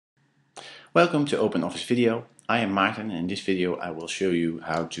Welcome to OpenOffice Video. I am Maarten and in this video I will show you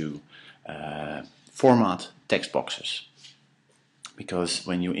how to format text boxes. Because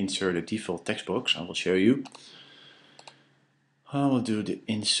when you insert a default text box, I will show you. I will do the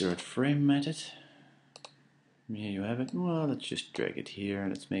insert frame method. Here you have it. Well, let's just drag it here.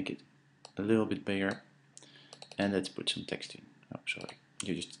 Let's make it a little bit bigger. And let's put some text in. Oh, sorry.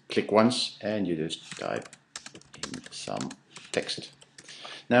 You just click once and you just type in some text.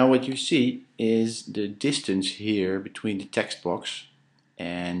 Now what you see is the distance here between the text box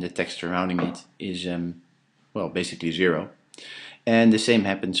and the text surrounding it is well, basically 0. And the same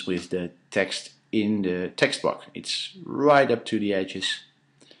happens with the text in the text box. It's right up to the edges.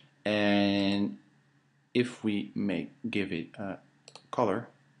 And if we give it a color,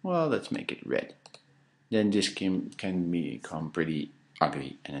 well, let's make it red. Then this can become pretty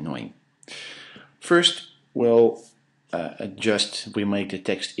ugly and annoying. First, we'll we make the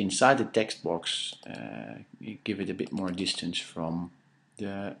text inside the text box, give it a bit more distance from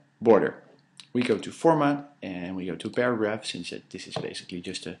the border. We go to format and we go to paragraph, since this is basically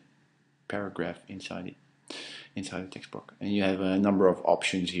just a paragraph inside the text box. And you have a number of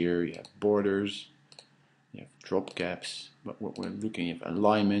options here. You have borders, you have drop caps, but what we're looking at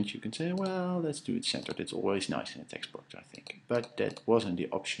alignment, you can say, well, let's do it centered. It's always nice in a text box, I think. But that wasn't the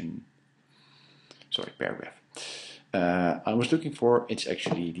option. Sorry, paragraph. I was looking for, it's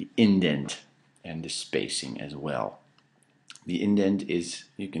actually the indent and the spacing as well. The indent is,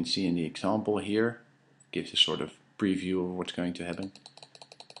 you can see in the example here, gives a sort of preview of what's going to happen.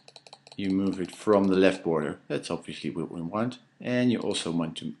 You move it from the left border, that's obviously what we want, and you also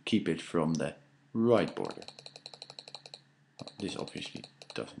want to keep it from the right border. This obviously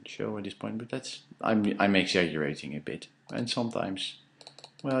doesn't show at this point, but that's, I'm exaggerating a bit. And sometimes,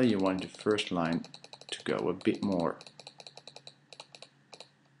 well, you want the first line to go a bit more.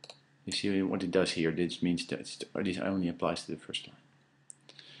 You see what it does here? This means that this only applies to the first line.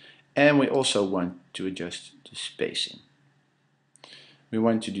 And we also want to adjust the spacing. We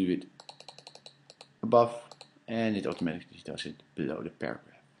want to do it above, and it automatically does it below the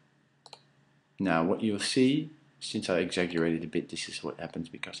paragraph. Now what you'll see, since I exaggerated a bit, this is what happens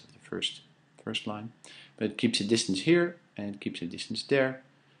because of the first line. But it keeps a distance here, and it keeps a distance there,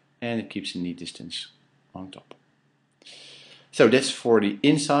 and it keeps a neat distance on top. So that's for the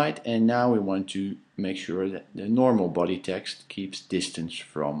inside, and now we want to make sure that the normal body text keeps distance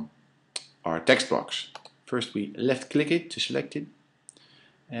from our text box. First we left click it to select it,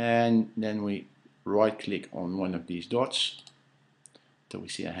 and then we right click on one of these dots so we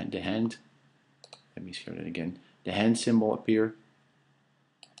see the hand. Let me show that again. The hand symbol appear,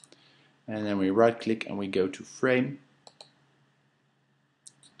 and then we right click and we go to frame.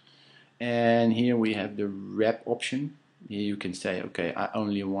 And here we have the wrap option. Here you can say, okay, I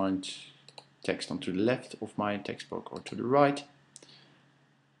only want text onto the left of my text box or to the right.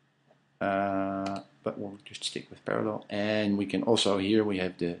 But we'll just stick with parallel. And we can also, here we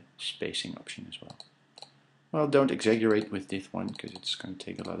have the spacing option as well. Well, don't exaggerate with this one because it's going to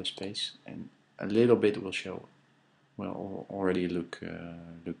take a lot of space. And a little bit will show, will already look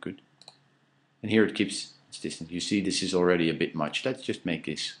good. And here it keeps its distance. You see this is already a bit much. Let's just make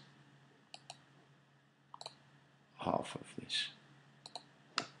this half of this.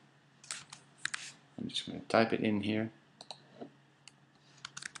 I'm just going to type it in here.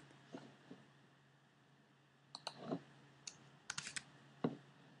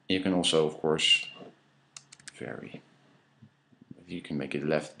 You can also, of course, vary. You can make it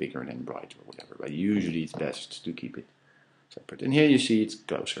left bigger than right or whatever, but usually it's best to keep it separate. And here you see it's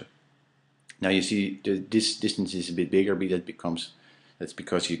closer. Now you see this distance is a bit bigger, but that's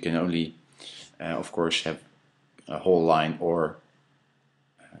because you can only, of course, have a whole line or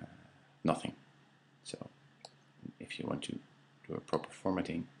nothing. So if you want to do a proper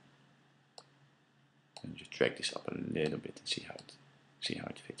formatting, then just drag this up a little bit and see how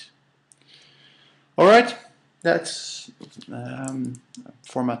it fits. All right, that's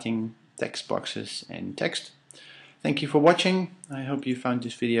formatting text boxes and text. Thank you for watching. I hope you found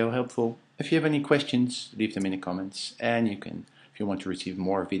this video helpful. If you have any questions, leave them in the comments, and you can, if you want to receive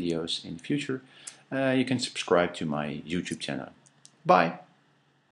more videos in the future, you can subscribe to my YouTube channel. Bye!